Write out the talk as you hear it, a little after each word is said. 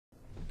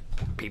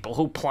people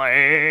who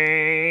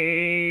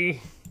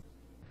play.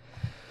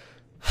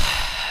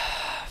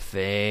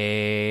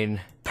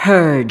 Vayne.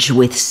 Purge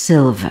with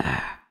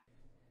silver.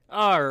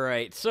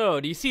 Alright,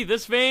 so do you see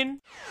this, Vayne?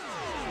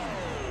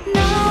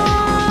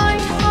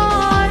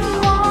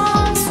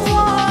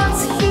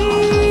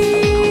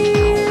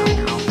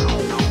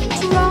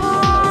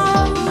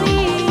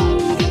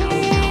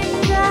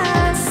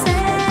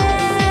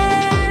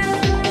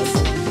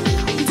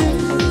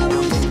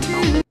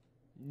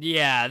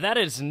 Yeah, that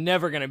is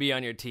never gonna be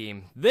on your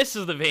team. This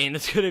is the Vayne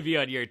that's gonna be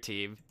on your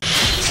team.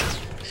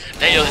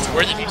 Hey, it's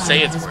worth if you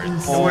say it's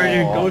worth. Oh,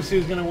 dude,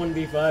 Gosu's gonna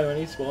 1v5 when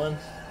he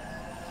spawns.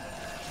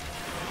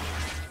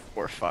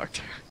 We're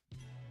fucked.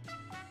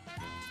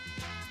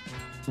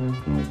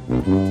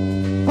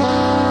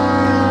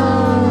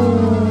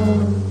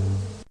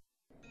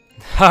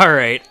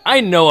 Alright,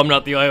 I know I'm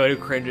not the only one who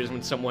cringes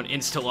when someone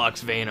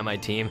insta-locks Vayne on my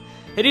team.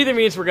 It either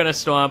means we're gonna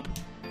stomp,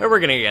 or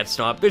we're gonna get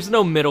stomped. There's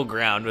no middle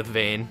ground with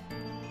Vayne.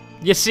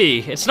 You see,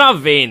 it's not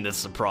Vayne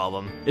that's the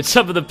problem. It's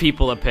some of the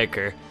people that pick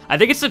her. I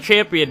think it's the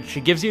champion. She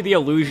gives you the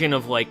illusion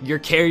of, like, you're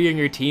carrying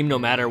your team no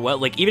matter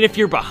what. Like, even if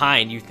you're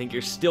behind, you think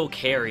you're still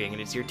carrying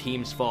and it's your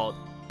team's fault.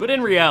 But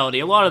in reality,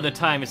 a lot of the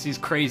time, it's these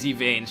crazy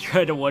Vaynes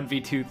trying to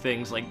 1v2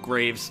 things like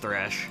Graves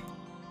Thresh.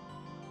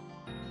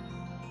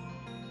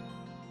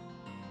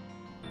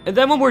 And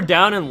then when we're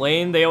down in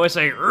lane, they always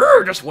say,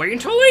 just wait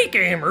until late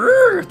game,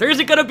 There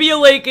isn't gonna be a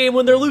late game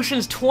when their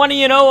Lucian's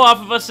 20-0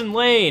 off of us in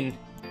lane.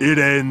 It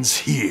ends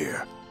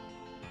here.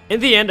 In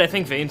the end, I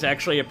think Vayne's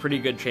actually a pretty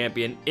good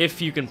champion,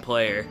 if you can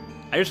play her.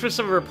 I just wish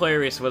some of her play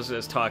race wasn't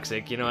as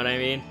toxic, you know what I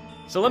mean?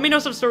 So let me know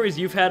some stories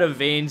you've had of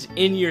Vaynes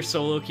in your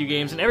solo queue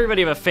games, and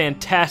everybody have a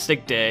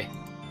fantastic day.